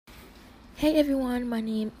Hey everyone, my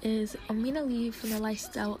name is Amina Lee from the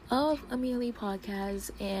Lifestyle of Amina Lee podcast,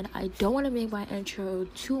 and I don't want to make my intro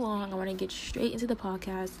too long. I want to get straight into the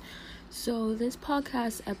podcast. So this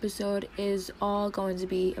podcast episode is all going to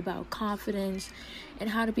be about confidence and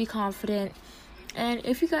how to be confident. And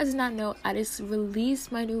if you guys did not know, I just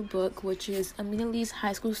released my new book, which is Amina Lee's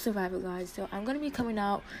High School Survival Guide. So I'm going to be coming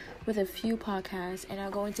out with a few podcasts, and I'm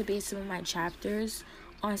going to base some of my chapters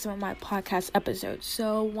on some of my podcast episodes.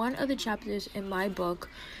 So one of the chapters in my book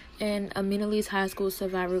in Amina Lee's High School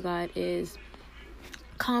Survival Guide is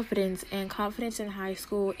confidence, and confidence in high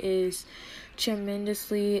school is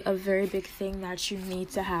tremendously a very big thing that you need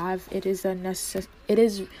to have. It is oh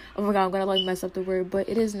my god, I'm gonna mess up the word, but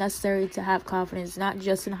it is necessary to have confidence, not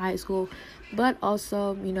just in high school, but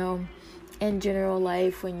also, in general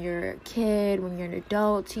life, when you're a kid, when you're an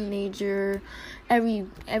adult, teenager, every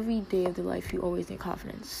day of the life, you always need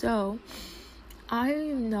confidence. So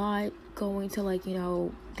I'm not going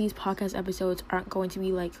to these podcast episodes aren't going to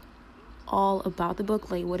be all about the book,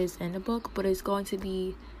 what is in the book, but it's going to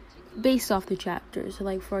be based off the chapters.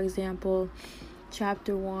 So for example,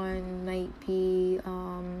 chapter 1 might be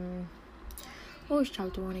what was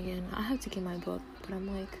chapter 1 again? I have to get my book, but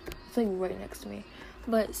it's right next to me.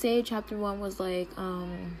 But say chapter 1 was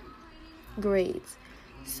grades.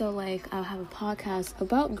 So I'll have a podcast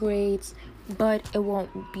about grades, but it won't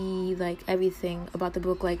be everything about the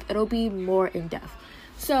book. It'll be more in depth.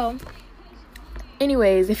 So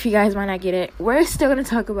anyways, if you guys might not get it, we're still going to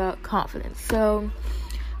talk about confidence. So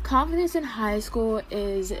confidence in high school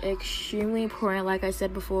is extremely important. Like I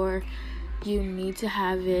said before, you need to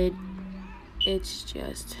have it. It's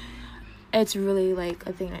really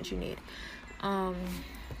a thing that you need. I'm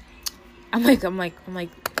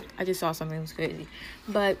I just saw something that was crazy.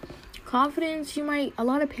 But confidence, a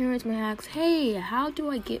lot of parents might ask, hey, how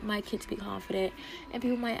do I get my kid to be confident? And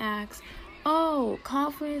people might ask, oh,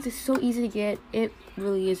 confidence is so easy to get. It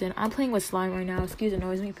really isn't. I'm playing with slime right now. Excuse the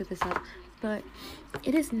noise. Let me put this up. But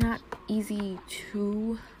it is not easy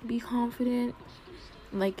to be confident.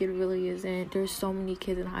 It really isn't. There's so many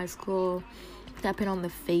kids in high school that put on the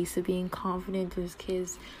face of being confident. There's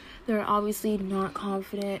kids that are obviously not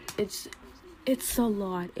confident. It's a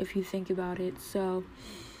lot if you think about it. So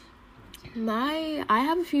I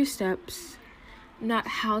have a few steps, not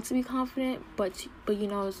how to be confident, but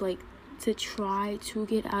it's to try to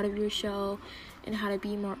get out of your shell and how to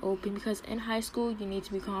be more open, because in high school you need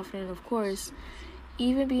to be confident, of course.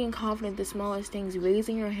 Even being confident, the smallest things,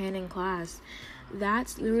 raising your hand in class,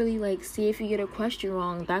 that's literally see if you get a question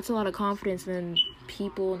wrong, that's a lot of confidence. And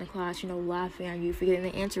people in the class, laughing at you for getting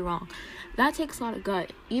the answer wrong, that takes a lot of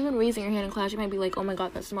gut. Even raising your hand in class, you might be oh my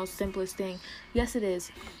god, that's the most simplest thing. Yes, it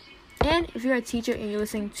is. And if you're a teacher and you're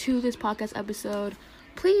listening to this podcast episode,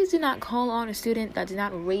 please do not call on a student that did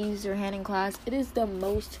not raise their hand in class. It is the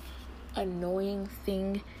most annoying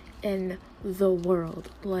thing in the world.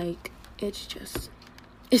 It's just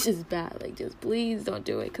bad. Just please don't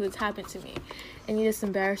do it, because it's happened to me. And you just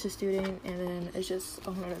embarrass a student, and then it's just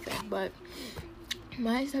a whole other thing. But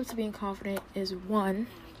my steps to being confident is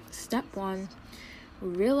step one,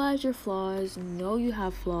 realize your flaws, know you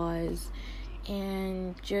have flaws,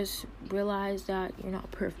 and just realize that you're not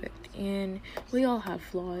perfect. And we all have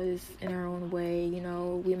flaws in our own way.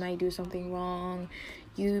 We might do something wrong.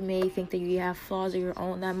 You may think that you have flaws of your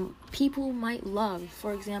own that people might love.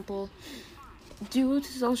 For example, due to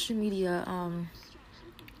social media,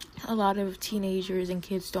 a lot of teenagers and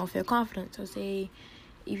kids don't feel confident. So say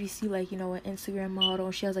if you see an Instagram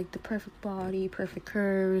model, she has the perfect body, perfect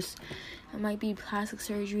curves, it might be plastic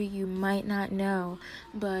surgery, you might not know,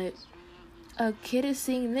 but a kid is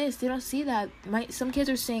seeing this, they don't see that. Some kids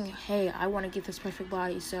are saying, hey, I want to get this perfect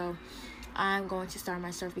body, so I'm going to start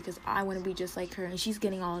myself because I want to be just like her, and she's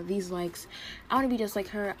getting all of these likes. I want to be just like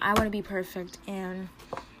her. I want to be perfect. And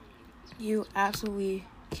you absolutely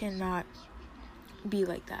cannot be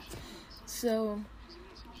like that. So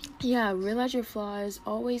yeah, realize your flaws.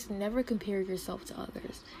 Always never compare yourself to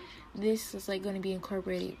others. This is going to be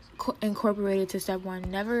incorporated to step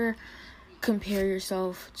 1. Never compare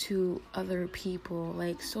yourself to other people.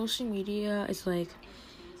 Social media is it's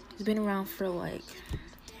been around for I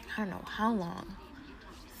don't know how long.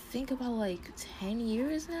 Think about 10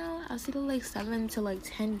 years now. I'll say 7 to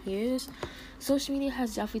 10 years. Social media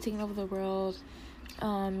has definitely taken over the world.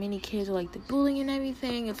 Many kids are the bullying and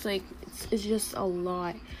everything. It's just a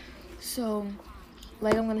lot. So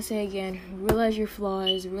I'm gonna say again, realize your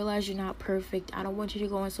flaws, realize you're not perfect. I don't want you to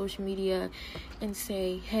go on social media and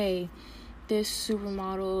say, hey, this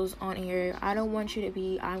supermodel's on air. I don't want you to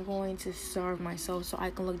be, I'm going to starve myself so I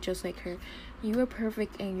can look just like her. You are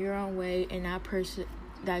perfect in your own way, and that person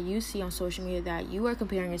that you see on social media that you are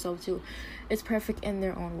comparing yourself to is perfect in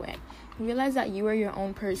their own way. Realize that you are your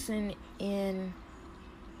own person, and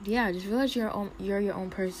just realize you're your own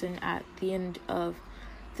person at the end of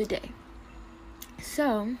the day.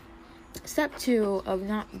 So step 2 of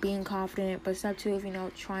not being confident, but step 2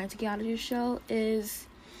 of trying to get out of your shell is,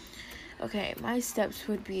 okay, my steps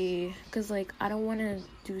would be, because like I don't want to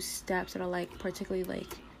do steps that are like particularly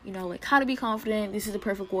like like how to be confident, this is the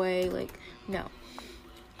perfect way, like no.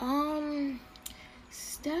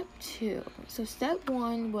 Step 2, so step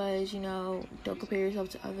 1 was don't compare yourself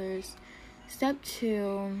to others. Step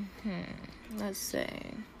 2, let's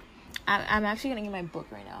say I'm actually gonna get my book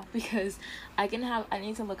right now because I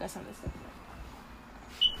need to look at some of this stuff.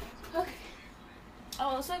 Okay.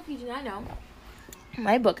 Oh, so if you do not know,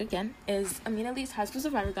 my book again is Amina Lee's High School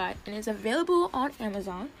Survivor Guide, and it's available on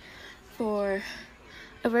Amazon for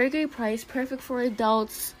a very great price, perfect for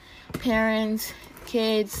adults, parents,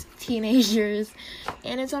 kids, teenagers,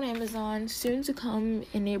 and it's on Amazon, soon to come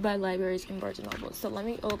in nearby libraries and Barnes & Noble. So let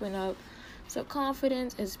me open up. So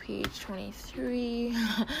confidence is page 23.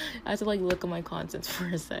 I have to look at my contents for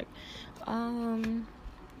a sec.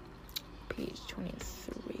 Page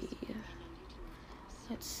 23.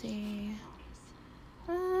 Let's see.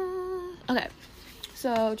 Okay.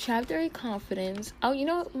 So chapter 8, confidence. Oh,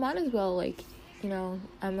 might as well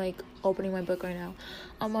I'm opening my book right now.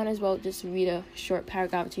 I might as well just read a short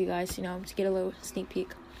paragraph to you guys, to get a little sneak peek.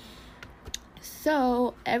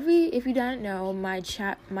 So if you don't know,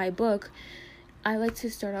 my book, I like to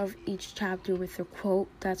start off each chapter with a quote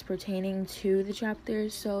that's pertaining to the chapter.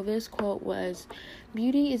 So this quote was,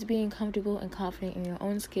 "Beauty is being comfortable and confident in your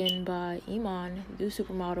own skin," by Iman, the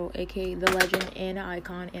supermodel, aka the legend and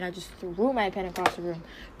icon. And I just threw my pen across the room.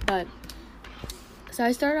 So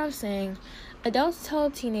I started off saying, adults tell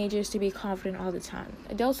teenagers to be confident all the time.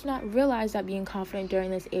 Adults do not realize that being confident during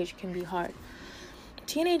this age can be hard.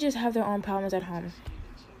 Teenagers have their own problems at home.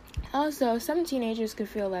 Also, some teenagers could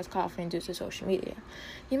feel less confident due to social media.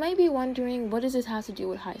 You might be wondering, what does this have to do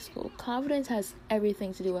with high school? Confidence has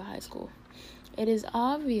everything to do with high school. It is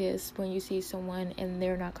obvious when you see someone and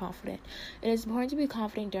they're not confident. It is important to be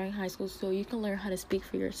confident during high school so you can learn how to speak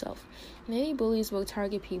for yourself. Many bullies will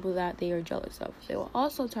target people that they are jealous of. They will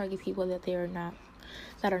also target people that are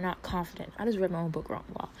not confident. I just read my own book wrong.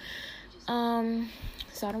 Wow.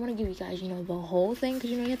 So I don't want to give you guys, the whole thing,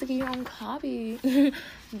 because, you have to get your own copy.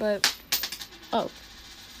 But,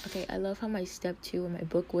 okay, I love how my step 2 in my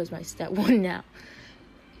book was my step 1 now.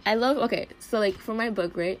 So, for my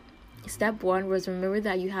book, right, step 1 was remember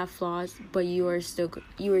that you have flaws, but you are still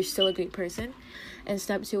a great person. And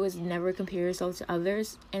step 2 is never compare yourself to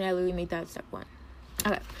others, and I literally made that step 1.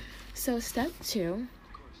 Okay, so step 2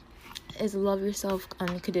 is love yourself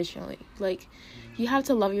unconditionally. You have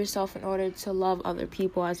to love yourself in order to love other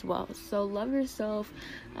people as well. So love yourself.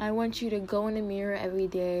 I want you to go in the mirror every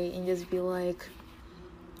day and just be like,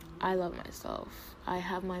 I love myself. I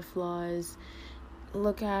have my flaws. You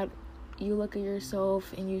look at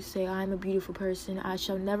yourself and you say, I'm a beautiful person. I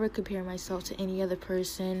shall never compare myself to any other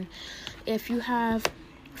person. If you have,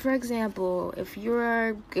 for example, if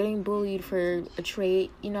you're getting bullied for a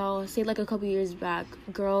trait, say a couple years back,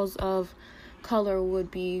 girls of color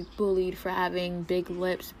would be bullied for having big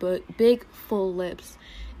lips, but big full lips.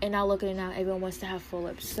 And now look at it now, everyone wants to have full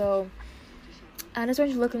lips. So I just want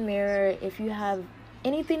you to look in the mirror. If you have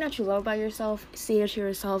anything that you love about yourself, say it to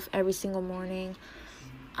yourself every single morning.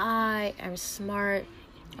 I am smart,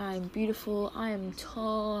 I'm beautiful, I am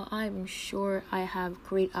tall, I'm short, I have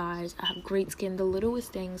great eyes, I have great skin. The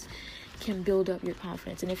littlest things can build up your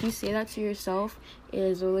confidence. And if you say that to yourself, it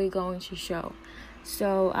is really going to show.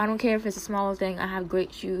 So I don't care if it's a small thing. I have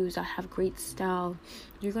great shoes, I have great style.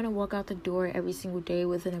 You're going to walk out the door every single day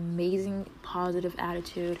with an amazing positive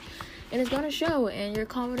attitude, and it's going to show, and your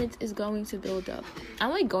confidence is going to build up.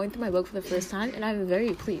 I'm going through my book for the first time, and I'm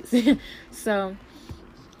very pleased. So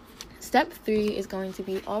step 3 is going to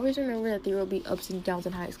be, always remember that there will be ups and downs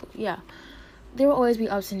in high school. Yeah, there will always be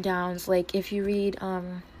ups and downs. If you read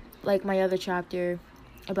my other chapter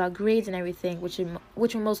about grades and everything, which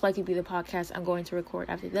will most likely be the podcast I'm going to record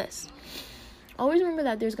after this. Always remember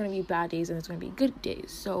that there's going to be bad days and there's going to be good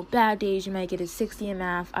days. So bad days, you might get a 60 in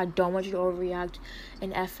math. I don't want you to overreact.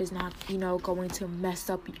 An F is not, going to mess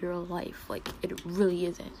up your life. It really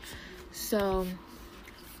isn't. So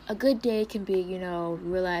a good day can be,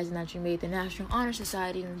 realizing that you made the National Honor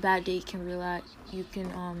Society, and a bad day can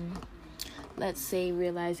let's say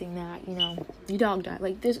realizing that, your dog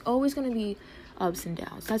died. There's always going to be ups and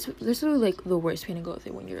downs. That's literally the worst pain to go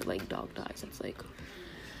through when your dog dies. It's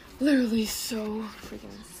literally so freaking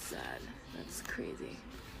sad. That's crazy.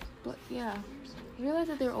 But yeah, I realize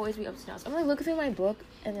that there will always be ups and downs. I'm like looking through my book,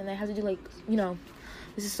 and then I have to do like, you know,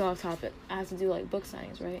 this is so off topic. I have to do like book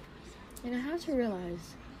signings, right? And I have to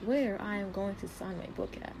realize where I am going to sign my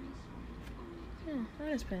book at. Yeah,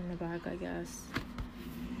 I'll just put it in the back, I guess.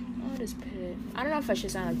 I'll just put it. I don't know if I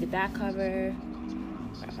should sign like the back cover,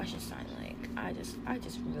 or if I should sign like I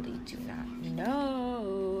just really do not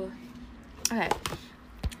know. Okay,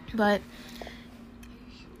 but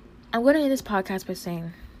I'm gonna end this podcast by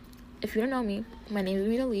saying, if you don't know me, my name is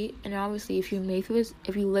Amina Lee, and obviously if you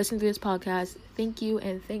listen to this podcast, thank you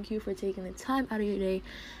for taking the time out of your day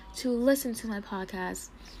to listen to my podcast.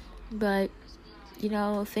 But you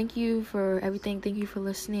know, thank you for everything. Thank you for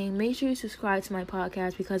listening. Make sure you subscribe to my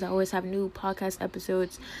podcast because I always have new podcast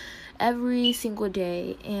episodes every single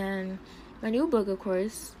day. And my new book, of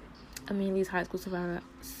course, Amina Lee's High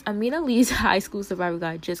School Survivor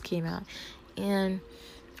Guide just came out. And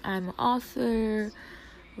I'm an author,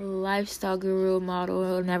 lifestyle guru,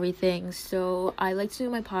 model, and everything. So I like to do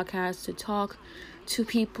my podcast to talk to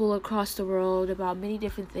people across the world about many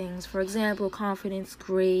different things. For example, confidence,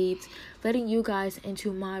 grades, letting you guys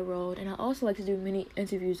into my world. And I also like to do many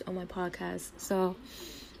interviews on my podcast. So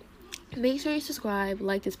make sure you subscribe,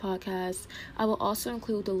 like this podcast. I will also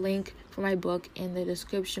include the link for my book in the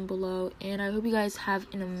description below. And I hope you guys have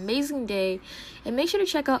an amazing day. And make sure to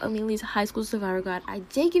check out Amina Lee's High School Survivor Guide. I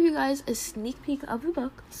did give you guys a sneak peek of the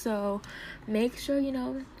book. So make sure, you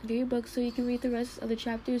know, get your book so you can read the rest of the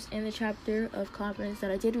chapters and the chapter of confidence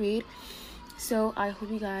that I did read. So I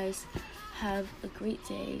hope you guys have a great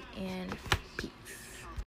day. And